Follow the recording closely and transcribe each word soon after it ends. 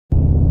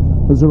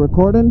Is it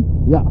recording?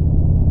 Yeah.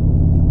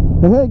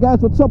 Hey guys,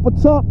 what's up?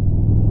 What's up?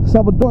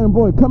 Salvadorian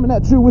boy coming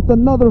at you with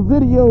another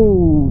video.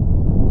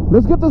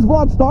 Let's get this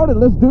vlog started.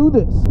 Let's do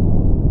this.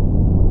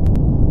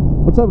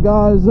 What's up,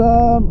 guys?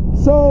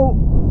 So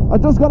I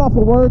just got off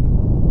of work.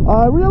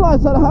 I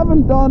realized that I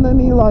haven't done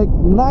any like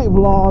night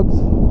vlogs.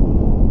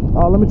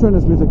 Let me turn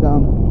this music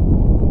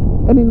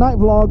down. Any night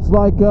vlogs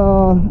like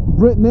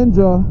Brit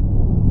Ninja's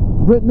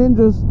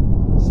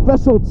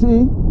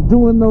specialty,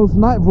 doing those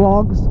night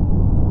vlogs.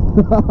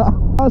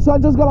 So I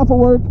just got off of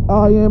work.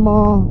 I am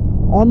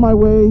on my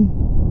way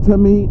to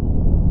meet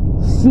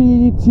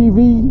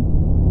CTV.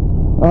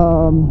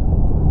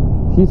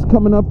 He's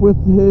coming up with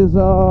his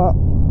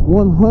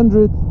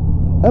 100th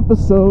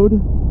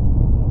episode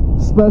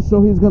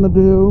special he's gonna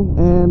do,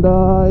 and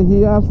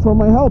he asked for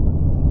my help.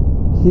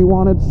 He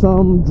wanted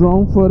some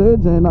drone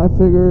footage, and I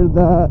figured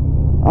that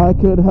I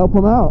could help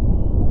him out.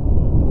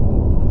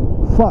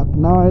 Fuck,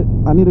 now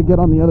I need to get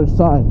on the other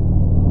side.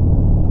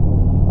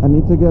 I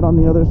need to get on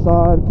the other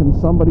side. Can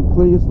somebody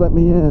please let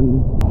me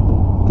in?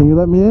 Can you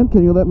let me in?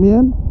 Can you let me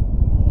in?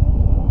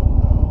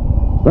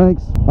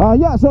 Thanks.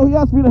 Yeah, so he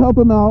asked me to help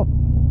him out.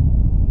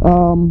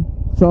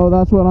 So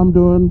that's what I'm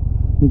doing.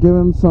 I give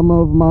him some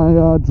of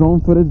my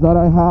drone footage that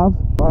I have.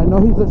 I know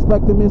he's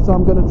expecting me, so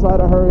I'm gonna try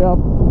to hurry up.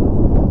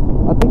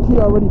 I think he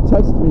already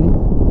texted me.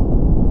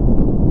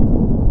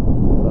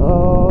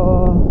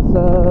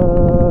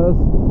 Says,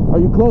 are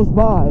you close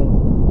by?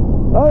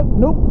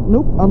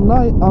 Nope, I'm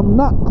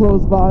not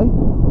close by.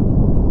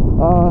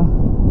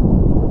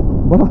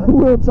 But I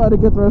will try to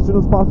get there as soon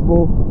as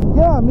possible.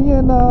 Yeah, me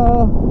and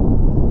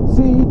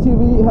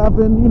CTV have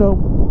been,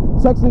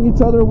 texting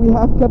each other. We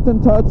have kept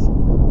in touch.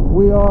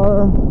 We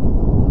are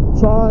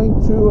trying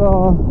to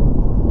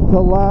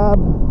collab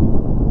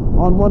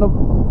on one of,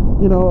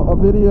 a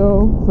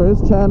video for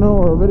his channel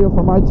or a video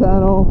for my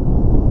channel.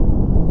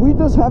 We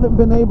just haven't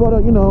been able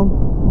to,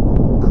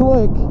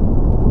 click,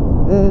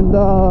 and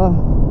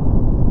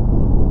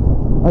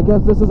I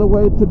guess this is a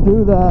way to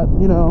do that.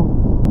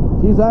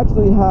 He's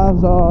actually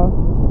has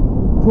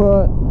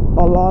put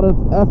a lot of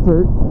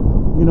effort,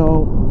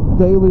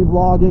 daily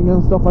vlogging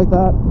and stuff like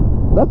that.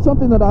 That's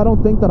something that I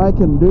don't think that I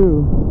can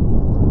do.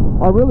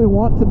 I really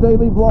want to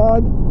daily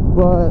vlog,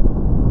 but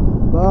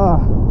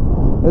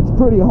it's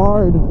pretty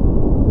hard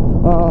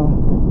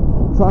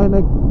trying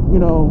to,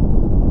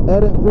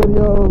 edit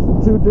videos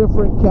with 2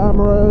 different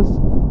cameras.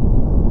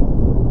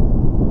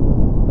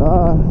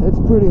 It's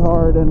pretty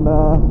hard, and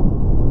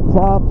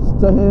props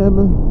to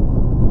him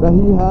that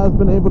he has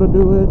been able to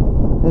do it,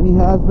 and he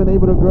has been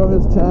able to grow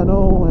his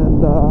channel.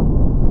 And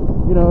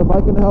if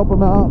I can help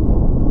him out,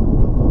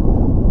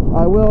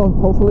 I will.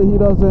 Hopefully he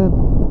doesn't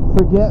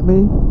forget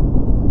me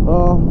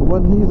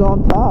when he's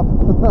on top.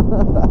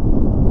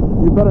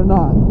 You better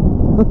not.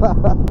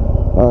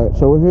 Alright,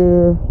 so we're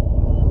here.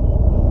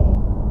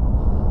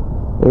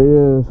 There he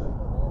is.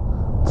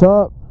 What's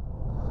up?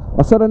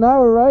 I said an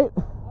hour, right?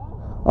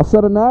 I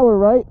said an hour,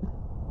 right?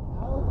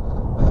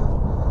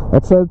 I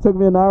said it took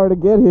me an hour to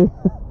get here.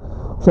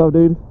 What's up,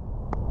 dude?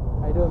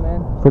 How you doing,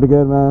 man? Pretty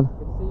good, man.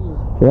 Good to see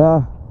you.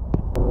 Yeah.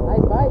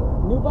 Nice bike.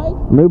 New bike?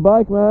 New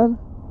bike, man.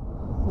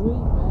 Sweet,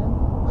 man.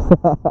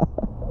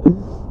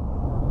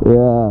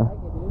 Yeah. I like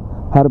it,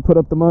 dude. Had to put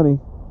up the money.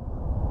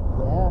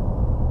 Yeah.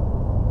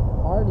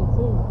 Harley,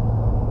 too.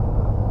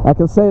 I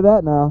can say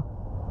that now.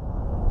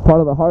 Part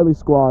of the Harley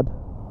squad.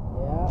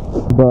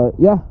 Yeah. But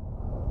yeah,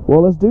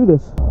 well, let's do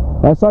this.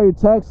 I saw your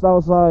text. I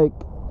was like,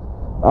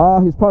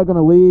 he's probably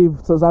gonna leave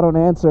since I don't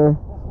answer.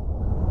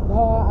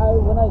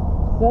 No, when I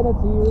sent it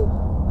to you,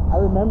 I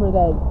remember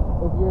that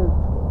if you're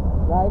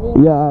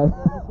driving, yeah, you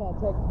just can't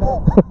text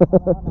back.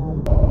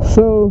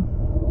 So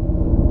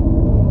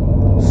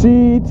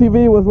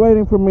CTV was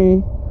waiting for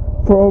me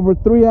for over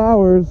 3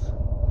 hours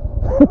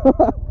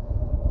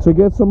to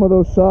get some of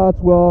those shots.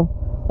 Well,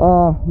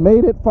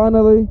 made it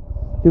finally.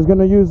 He's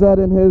gonna use that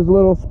in his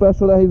little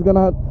special that he's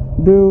gonna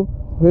do,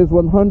 his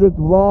 100th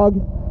vlog.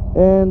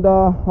 And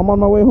I'm on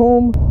my way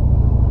home.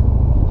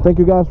 Thank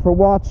you guys for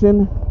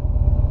watching.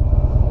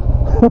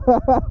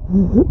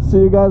 See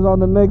you guys on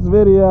the next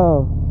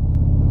video.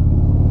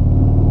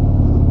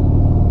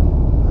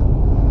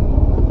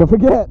 Don't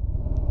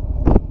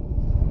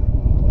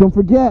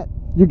forget,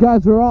 you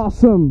guys are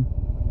awesome.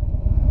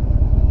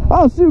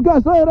 I'll see you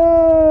guys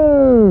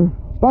later.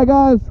 Bye,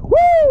 guys.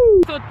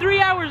 Woo! So 3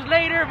 hours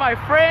later, my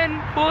friend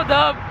pulled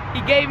up.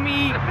 He gave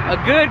me a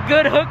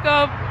good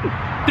hookup.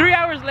 3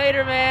 hours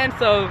later, man.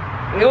 So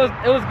it was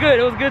good.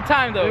 It was a good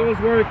time, though. It was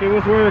work.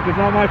 It's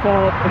not my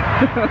fault.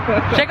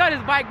 Check out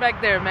his bike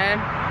back there,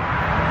 man.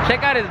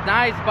 Check out his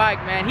nice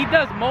bike, man. He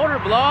does motor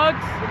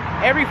vlogs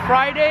every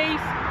Fridays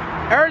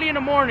early in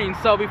the morning.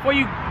 So before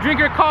you drink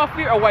your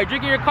coffee, or while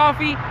drinking your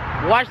coffee,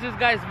 watch this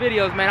guy's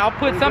videos, man. I'll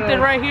put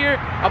something right here.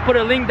 I'll put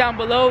a link down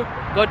below.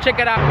 Go check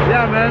it out.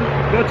 Yeah, man.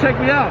 Go check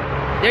me out.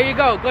 There you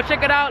go. Go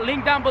check it out.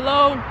 Link down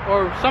below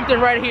or something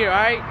right here,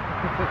 all right?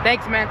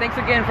 Thanks, man. Thanks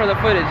again for the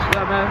footage.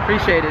 Yeah, man.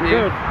 Appreciate it,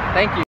 dude. Thank you.